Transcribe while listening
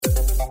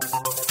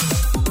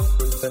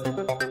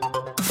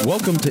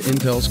Welcome to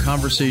Intel's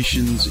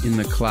Conversations in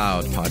the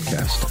Cloud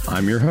podcast.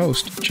 I'm your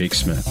host, Jake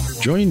Smith.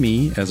 Join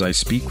me as I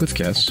speak with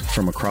guests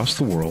from across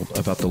the world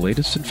about the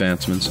latest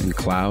advancements in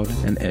cloud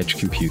and edge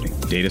computing,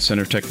 data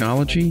center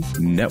technology,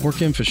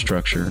 network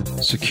infrastructure,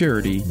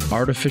 security,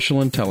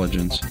 artificial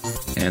intelligence,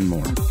 and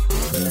more.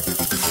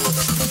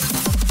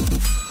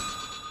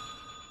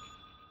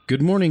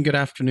 Good morning, good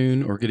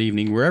afternoon, or good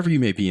evening, wherever you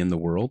may be in the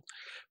world.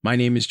 My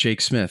name is Jake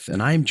Smith,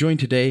 and I am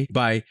joined today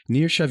by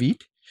Nir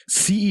Shavit,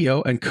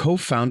 CEO and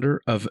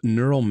co-founder of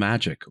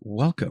Neurobiology.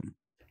 Welcome.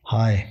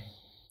 Hi.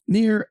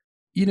 Nir,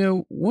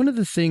 one of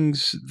the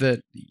things that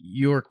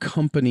your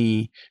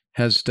company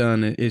has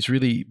done is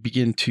really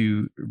begin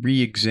to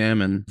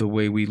re-examine the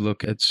way we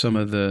look at some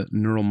of the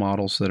neural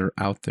models that are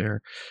out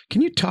there.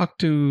 Can you talk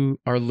to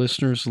our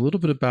listeners a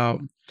little bit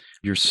about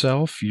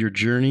yourself, your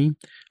journey,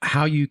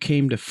 how you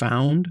came to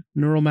found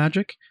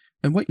Neurobiology,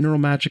 and what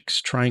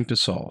Neurobiology's trying to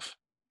solve?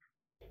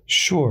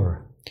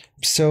 Sure.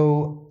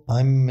 So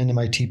I'm an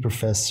MIT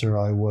professor.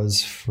 I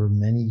was for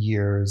many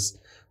years.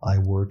 I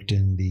worked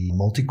in the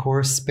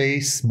multi-core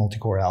space,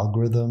 multi-core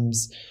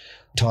algorithms,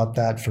 taught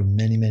that for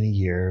many, many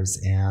years.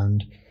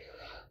 And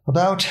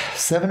about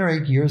 7 or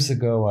 8 years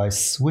ago, I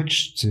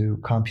switched to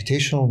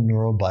computational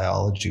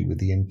neurobiology with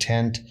the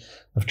intent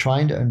of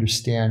trying to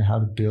understand how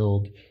to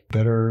build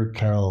better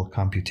parallel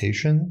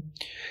computation.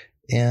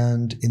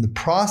 And in the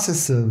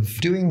process of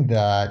doing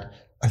that,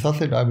 I thought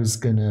that I was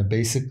going to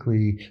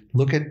basically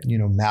look at,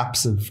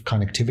 maps of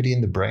connectivity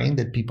in the brain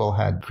that people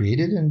had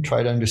created and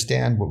try to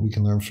understand what we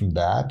can learn from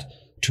that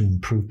to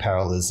improve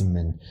parallelism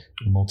in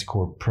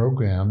multi-core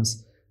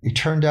programs. It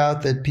turned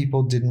out that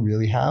people didn't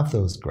really have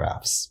those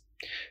graphs.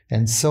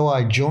 And so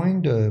I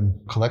joined a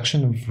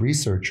collection of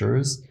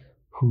researchers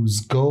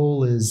whose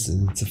goal is,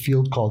 it's a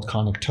field called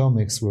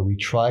connectomics, where we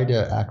try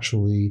to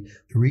actually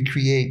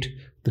recreate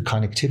the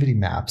connectivity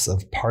maps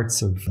of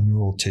parts of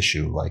neural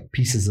tissue, like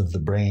pieces of the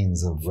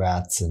brains of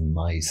rats and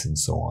mice and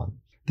so on.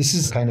 This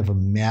is kind of a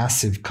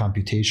massive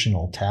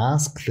computational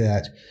task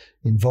that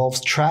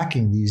involves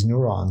tracking these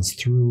neurons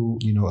through,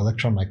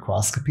 electron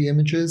microscopy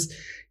images.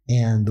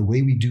 And the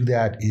way we do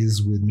that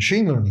is with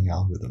machine learning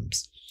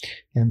algorithms.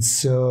 And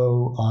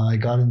so I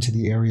got into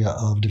the area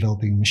of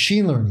developing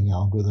machine learning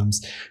algorithms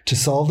to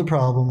solve the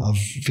problem of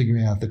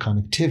figuring out the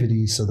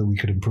connectivity so that we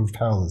could improve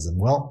parallelism.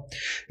 Well,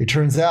 it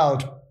turns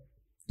out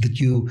that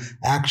you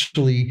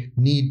actually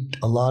need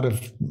a lot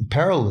of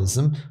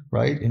parallelism,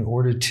 right, in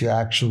order to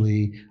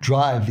actually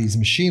drive these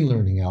machine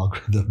learning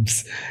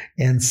algorithms.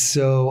 And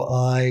so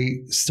I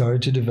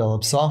started to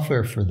develop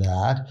software for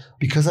that.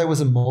 Because I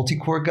was a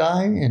multi-core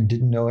guy and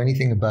didn't know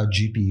anything about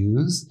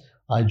GPUs,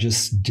 I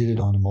just did it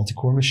on a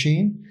multi-core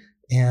machine.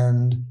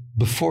 And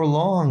before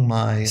long,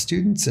 my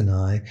students and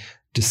I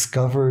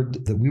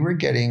discovered that we were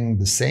getting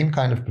the same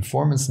kind of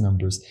performance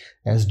numbers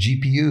as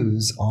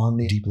GPUs on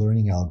the deep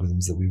learning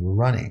algorithms that we were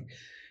running.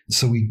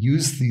 So we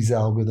used these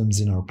algorithms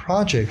in our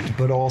project,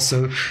 but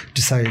also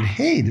decided,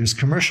 hey, there's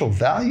commercial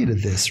value to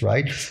this,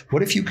 right?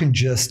 What if you can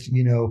just,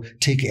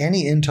 take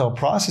any Intel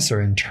processor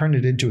and turn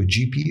it into a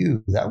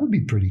GPU? That would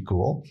be pretty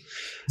cool.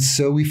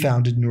 So we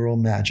founded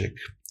Neurobiology.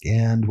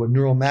 And what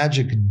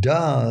Neurobiology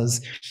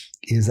does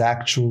is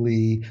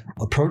actually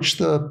approach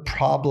the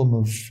problem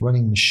of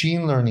running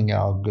machine learning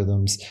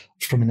algorithms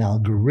from an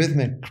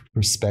algorithmic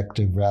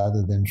perspective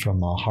rather than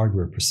from a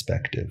hardware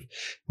perspective.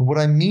 And what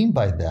I mean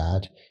by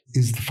that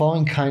is the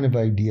following kind of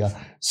idea.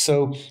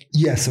 So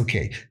yes,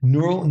 okay,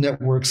 neural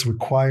networks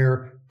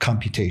require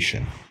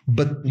computation,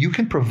 but you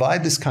can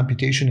provide this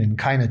computation in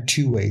kind of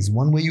two ways.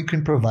 One way you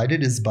can provide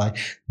it is by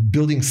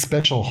building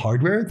special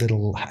hardware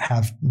that'll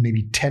have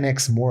maybe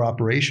 10x more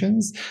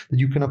operations that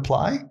you can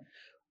apply.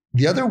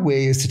 The other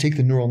way is to take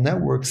the neural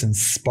networks and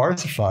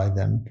sparsify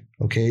them,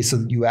 okay, so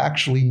that you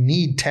actually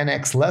need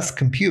 10x less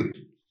compute.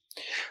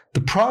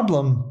 The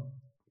problem,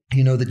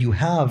 that you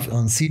have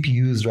on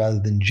CPUs rather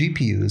than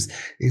GPUs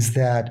is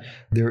that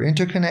their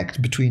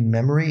interconnect between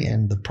memory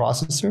and the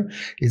processor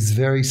is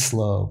very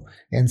slow.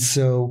 And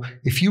so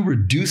if you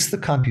reduce the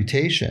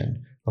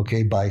computation,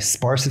 okay, by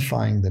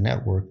sparsifying the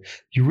network,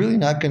 you're really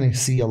not going to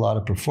see a lot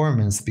of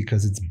performance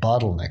because it's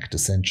bottlenecked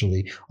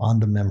essentially on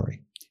the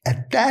memory.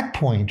 At that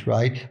point,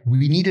 right,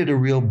 we needed a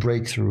real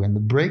breakthrough. And the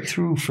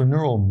breakthrough for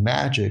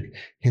Neurobiology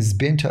has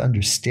been to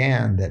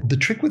understand that the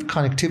trick with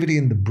connectivity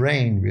in the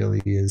brain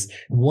really is,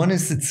 one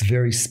is it's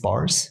very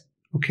sparse,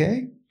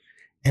 okay?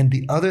 And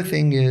the other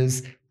thing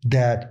is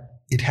that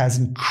it has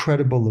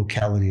incredible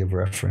locality of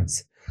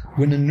reference.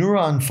 When a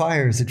neuron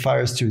fires, it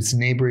fires to its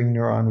neighboring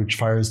neuron, which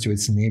fires to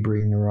its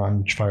neighboring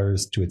neuron, which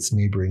fires to its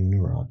neighboring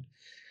neuron.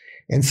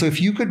 And so if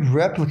you could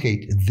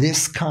replicate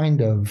this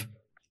kind of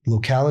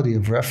locality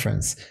of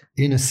reference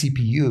in a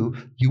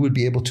CPU, you would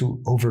be able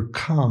to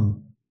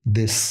overcome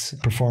this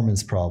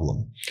performance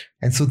problem.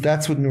 And so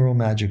that's what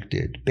Neurobiology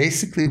did.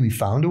 Basically, we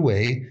found a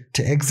way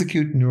to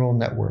execute neural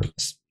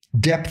networks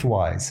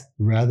depth-wise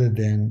rather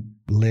than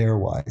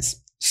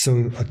layer-wise.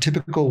 So a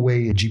typical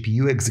way a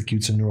GPU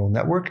executes a neural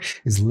network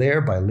is layer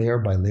by layer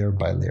by layer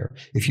by layer.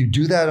 If you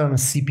do that on a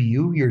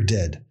CPU, you're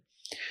dead.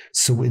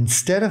 So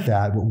instead of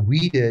that, what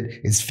we did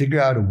is figure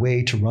out a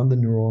way to run the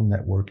neural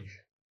network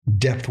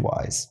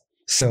depth-wise.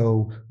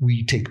 So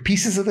we take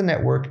pieces of the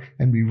network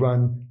and we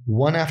run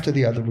one after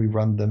the other. We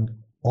run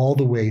them all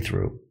the way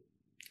through.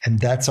 And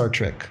that's our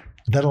trick.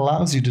 That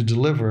allows you to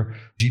deliver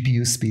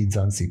GPU speeds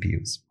on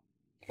CPUs.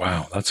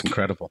 Wow, that's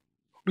incredible.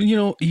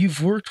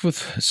 You've worked with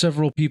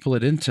several people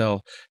at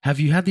Intel. Have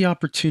you had the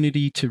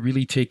opportunity to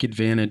really take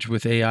advantage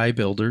with AI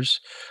builders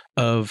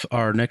of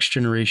our next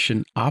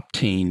generation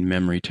Optane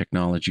memory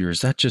technology, or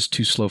is that just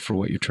too slow for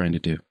what you're trying to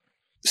do?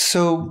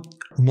 So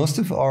most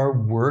of our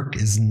work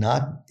is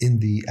not in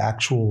the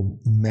actual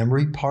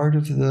memory part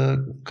of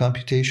the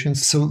computation.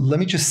 So let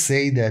me just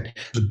say that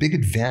the big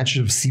advantage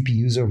of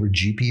CPUs over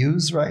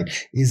GPUs, right,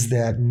 is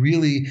that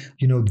really,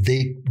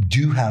 they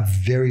do have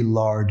very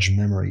large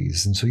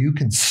memories. And so you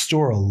can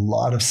store a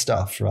lot of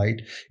stuff,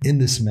 right, in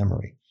this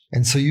memory.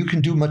 And so you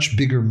can do much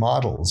bigger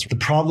models. The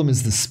problem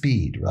is the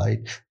speed, right?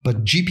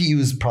 But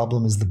GPU's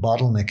problem is the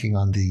bottlenecking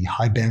on the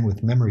high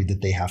bandwidth memory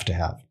that they have to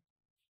have.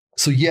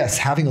 So yes,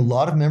 having a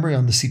lot of memory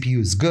on the CPU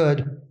is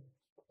good,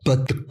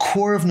 but the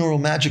core of Neural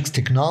Magic's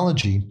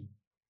technology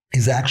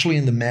is actually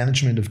in the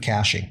management of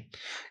caching.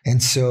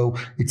 And so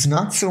it's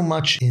not so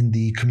much in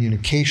the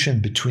communication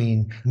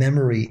between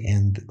memory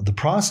and the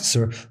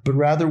processor, but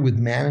rather with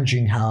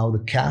managing how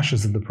the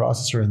caches of the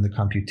processor and the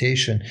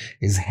computation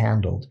is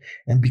handled.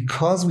 And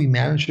because we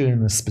manage it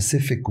in a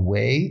specific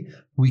way,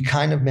 we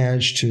kind of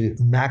manage to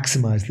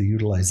maximize the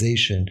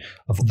utilization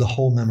of the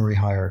whole memory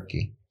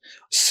hierarchy.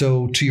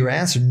 So to your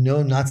answer,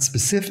 no, not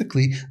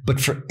specifically, but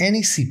for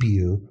any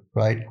CPU,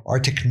 right, our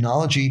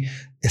technology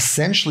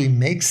essentially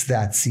makes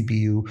that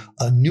CPU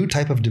a new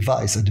type of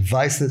device, a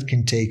device that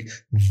can take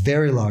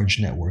very large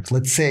networks.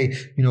 Let's say,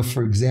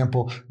 for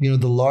example, the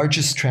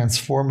largest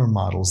transformer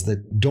models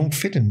that don't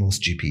fit in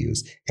most GPUs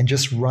and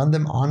just run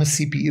them on a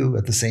CPU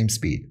at the same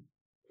speed.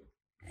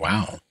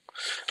 Wow,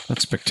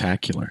 that's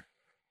spectacular.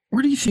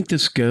 Where do you think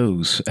this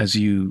goes as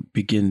you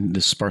begin the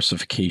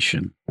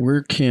sparsification?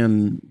 Where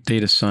can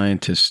data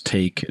scientists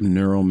take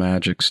Neural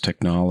Magic's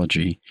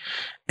technology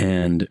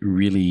and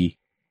really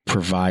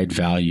provide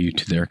value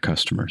to their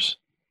customers?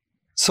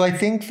 So I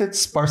think that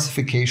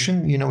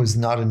sparsification, is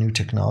not a new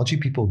technology.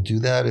 People do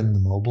that in the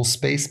mobile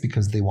space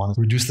because they want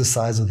to reduce the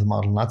size of the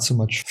model, not so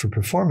much for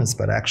performance,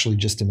 but actually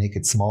just to make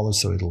it smaller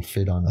so it'll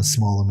fit on a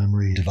smaller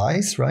memory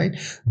device, right?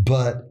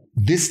 But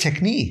this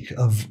technique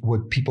of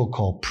what people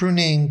call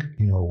pruning,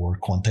 or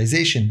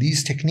quantization,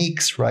 these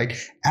techniques, right,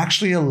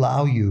 actually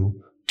allow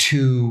you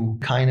to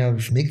kind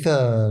of make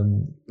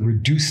the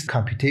reduced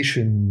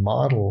computation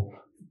model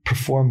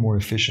perform more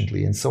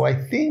efficiently. And so I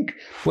think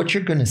what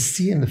you're going to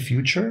see in the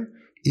future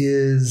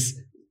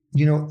is,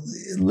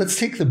 let's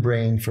take the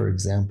brain, for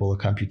example, a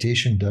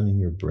computation done in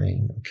your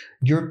brain.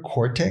 Your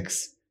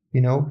cortex,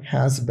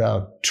 has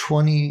about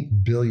 20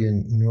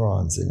 billion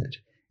neurons in it.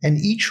 And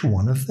each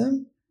one of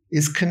them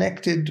is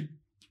connected,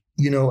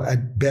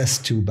 at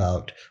best to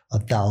about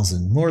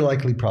 1,000, more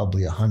likely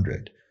probably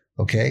 100.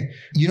 Okay.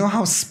 You know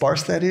how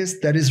sparse that is?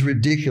 That is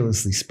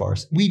ridiculously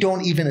sparse. We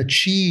don't even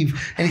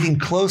achieve anything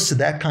close to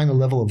that kind of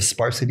level of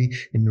sparsity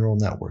in neural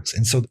networks.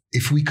 And so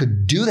if we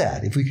could do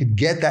that, if we could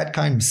get that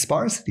kind of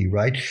sparsity,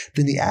 right,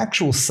 then the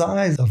actual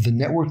size of the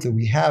network that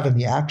we have and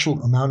the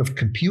actual amount of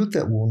compute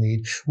that we'll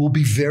need will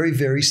be very,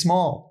 very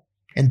small.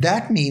 And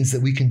that means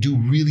that we can do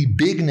really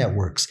big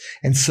networks.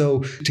 And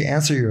so to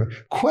answer your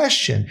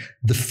question,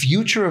 the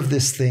future of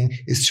this thing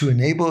is to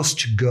enable us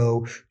to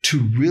go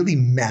to really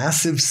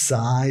massive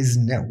size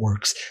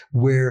networks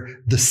where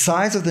the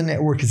size of the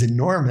network is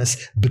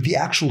enormous, but the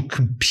actual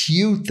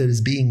compute that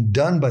is being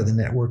done by the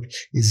network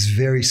is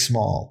very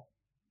small.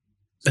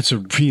 That's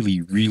a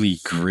really, really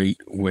great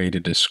way to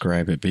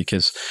describe it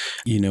because,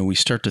 we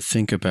start to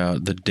think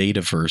about the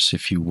dataverse,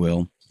 if you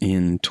will,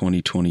 in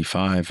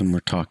 2025, and we're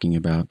talking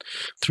about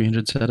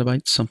 300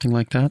 zettabytes, something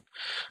like that.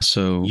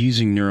 So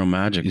using Neural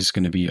Magic is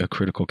going to be a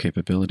critical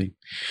capability.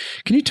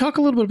 Can you talk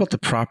a little bit about the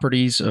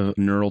properties of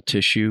neural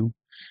tissue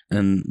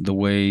and the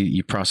way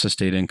you process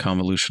data in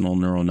convolutional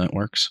neural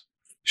networks?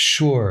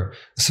 Sure.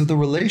 So the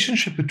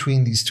relationship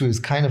between these two is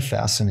kind of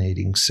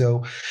fascinating.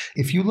 So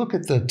if you look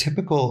at the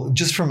typical,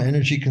 just from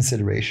energy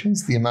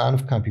considerations, the amount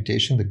of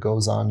computation that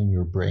goes on in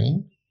your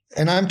brain,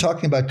 and I'm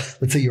talking about,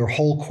 let's say, your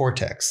whole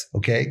cortex,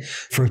 okay,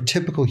 for a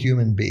typical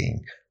human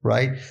being,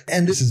 right?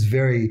 And this is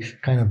very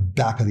kind of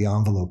back of the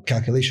envelope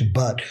calculation,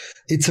 but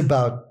it's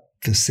about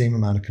the same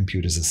amount of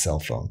compute as a cell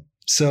phone.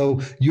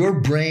 So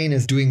your brain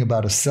is doing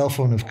about a cell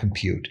phone of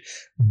compute,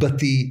 but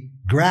the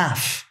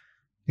graph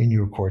in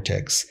your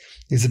cortex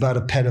is about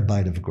a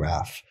petabyte of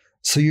graph.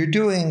 So you're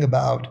doing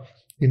about,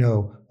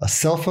 a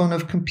cell phone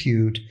of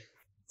compute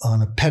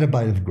on a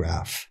petabyte of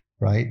graph,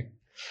 right?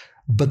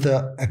 But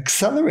the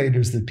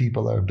accelerators that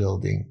people are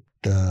building,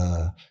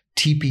 the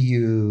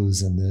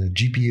TPUs and the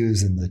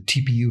GPUs and the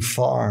TPU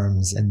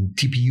farms and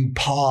TPU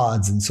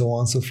pods and so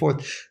on and so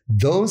forth,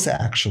 those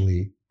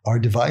actually are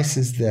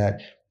devices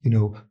that,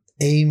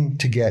 aim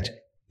to get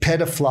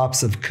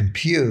petaflops of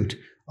compute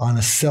on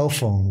a cell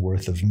phone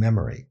worth of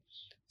memory.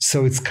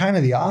 So it's kind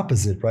of the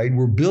opposite, right?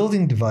 We're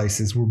building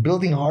devices, we're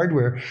building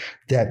hardware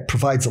that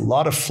provides a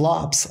lot of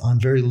flops on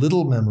very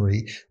little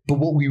memory. But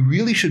what we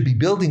really should be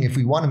building if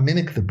we want to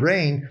mimic the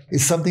brain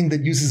is something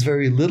that uses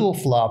very little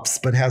flops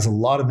but has a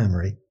lot of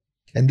memory.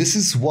 And this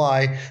is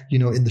why,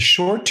 in the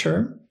short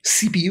term,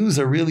 CPUs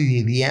are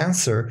really the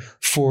answer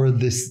for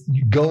this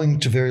going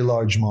to very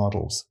large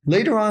models.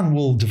 Later on,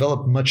 we'll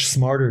develop much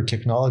smarter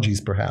technologies,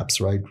 perhaps,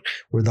 right,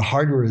 where the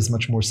hardware is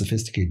much more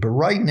sophisticated. But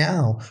right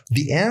now,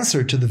 the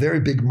answer to the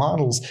very big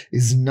models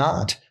is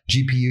not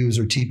GPUs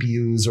or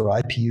TPUs or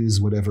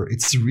IPUs, whatever.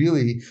 It's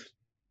really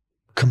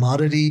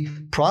commodity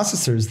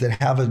processors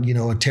that have a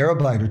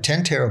terabyte or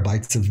 10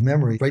 terabytes of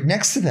memory right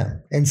next to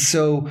them. And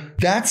so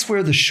that's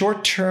where the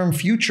short-term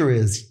future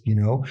is,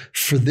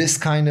 for this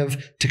kind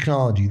of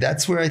technology.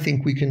 That's where I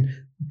think we can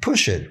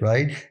push it,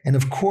 right? And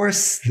of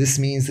course, this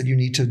means that you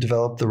need to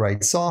develop the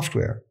right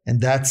software.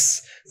 And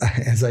that's,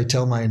 as I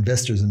tell my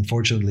investors,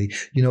 unfortunately,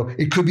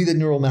 it could be that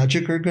Neural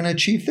Magic are going to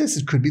achieve this.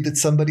 It could be that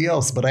somebody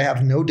else, but I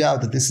have no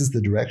doubt that this is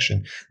the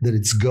direction that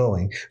it's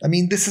going. I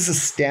mean, this is a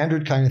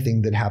standard kind of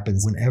thing that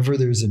happens whenever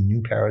there's a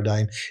new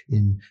paradigm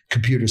in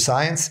computer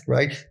science,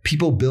 right?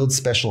 People build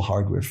special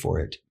hardware for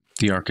it.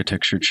 The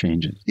architecture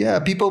changes.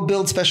 Yeah, people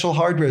build special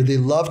hardware. They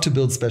love to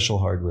build special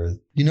hardware.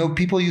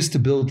 People used to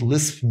build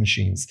Lisp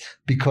machines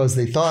because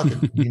they thought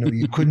that,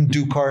 you couldn't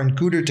do car and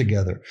cooter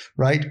together,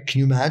 right? Can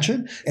you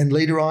imagine? And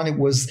later on, it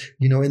was,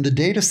 in the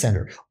data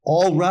center.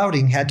 All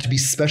routing had to be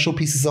special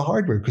pieces of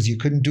hardware because you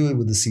couldn't do it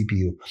with a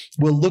CPU.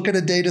 Well, look at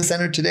a data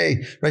center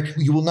today, right?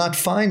 You will not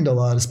find a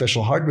lot of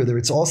special hardware there.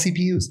 It's all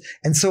CPUs.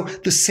 And so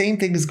the same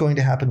thing is going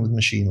to happen with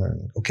machine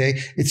learning, okay?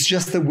 It's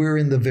just that we're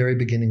in the very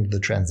beginning of the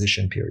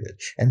transition period.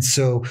 And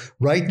so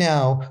right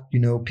now,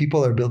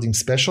 people are building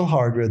special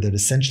hardware that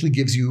essentially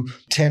gives you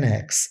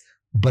 10x.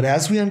 But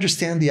as we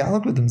understand the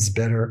algorithms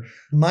better,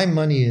 my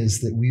money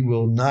is that we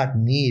will not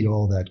need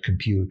all that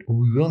compute. What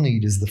we will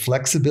need is the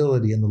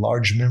flexibility and the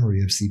large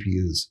memory of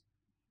CPUs.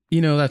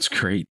 That's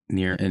great,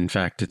 Nir. In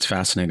fact, it's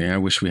fascinating. I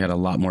wish we had a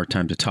lot more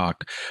time to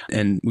talk,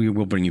 and we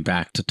will bring you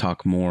back to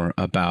talk more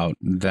about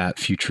that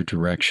future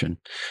direction.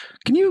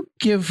 Can you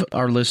give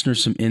our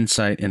listeners some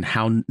insight in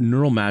how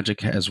Neural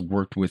Magic has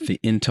worked with the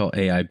Intel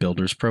AI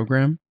Builders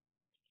program?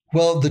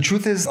 Well, the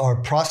truth is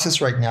our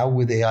process right now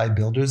with AI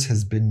builders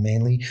has been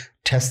mainly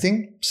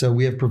testing. So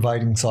we are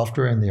providing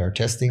software and they are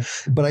testing.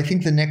 But I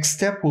think the next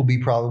step will be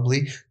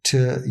probably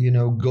to,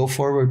 go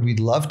forward.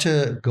 We'd love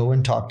to go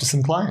and talk to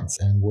some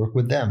clients and work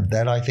with them.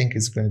 That I think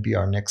is going to be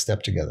our next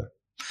step together.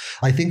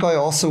 I think I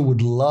also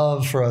would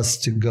love for us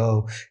to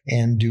go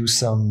and do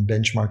some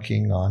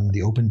benchmarking on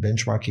the open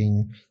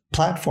benchmarking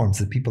platforms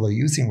that people are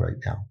using right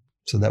now.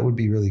 So that would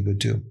be really good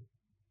too.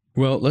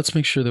 Well, let's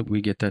make sure that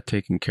we get that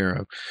taken care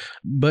of.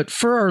 But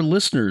for our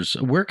listeners,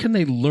 where can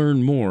they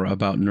learn more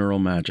about Neural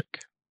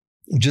Magic?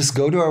 Just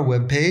go to our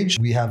webpage.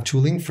 We have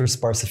tooling for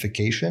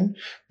sparsification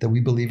that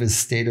we believe is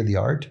state of the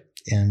art.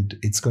 And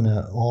it's going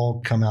to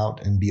all come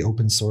out and be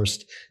open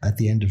sourced at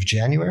the end of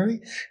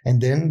January.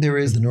 And then there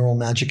is the Neural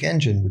Magic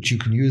engine, which you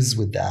can use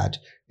with that.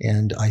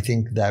 And I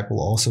think that will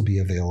also be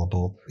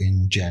available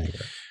in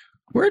January.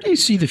 Where do you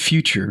see the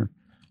future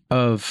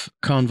of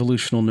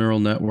convolutional neural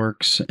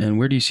networks, and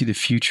where do you see the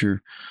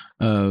future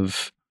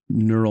of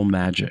Neural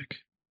Magic?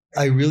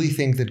 I really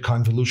think that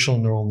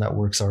convolutional neural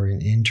networks are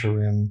an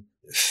interim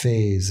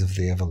phase of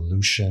the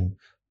evolution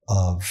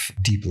of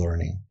deep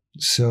learning.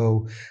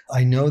 So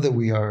I know that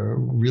we are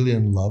really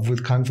in love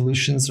with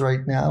convolutions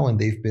right now, and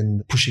they've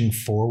been pushing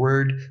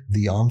forward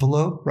the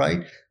envelope,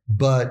 right?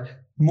 But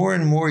more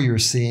and more, you're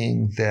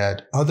seeing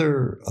that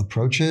other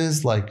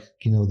approaches, like,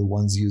 the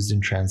ones used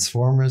in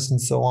transformers and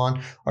so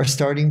on, are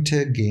starting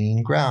to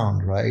gain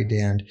ground, right?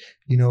 And,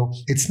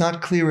 it's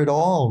not clear at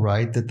all,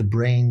 right, that the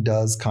brain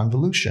does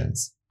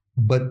convolutions.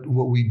 But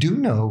what we do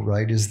know,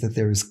 right, is that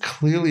there is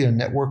clearly a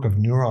network of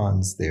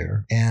neurons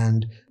there.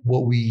 And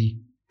what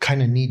we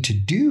kind of need to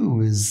do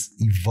is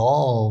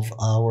evolve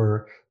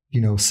our,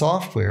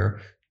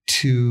 software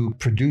to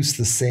produce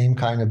the same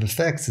kind of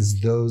effects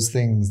as those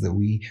things that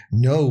we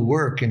know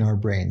work in our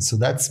brains. So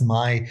that's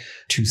my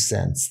 2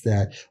 cents,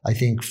 that I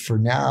think for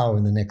now,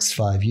 in the next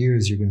 5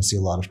 years, you're going to see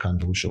a lot of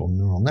convolutional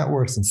neural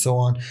networks and so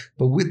on.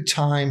 But with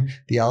time,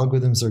 the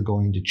algorithms are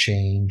going to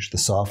change, the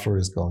software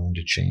is going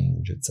to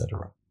change, et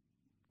cetera.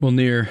 Well,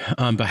 Nir,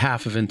 on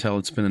behalf of Intel,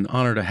 it's been an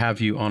honor to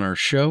have you on our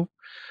show.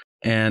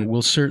 And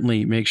we'll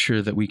certainly make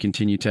sure that we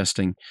continue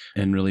testing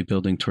and really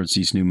building towards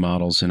these new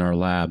models in our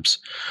labs.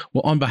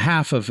 Well, on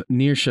behalf of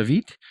Nir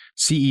Shavit,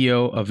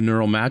 CEO of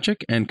Neural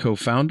Magic and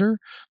co-founder,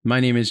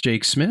 my name is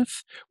Jake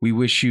Smith. We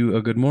wish you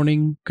a good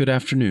morning, good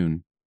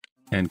afternoon,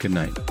 and good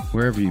night,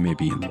 wherever you may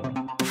be in the world.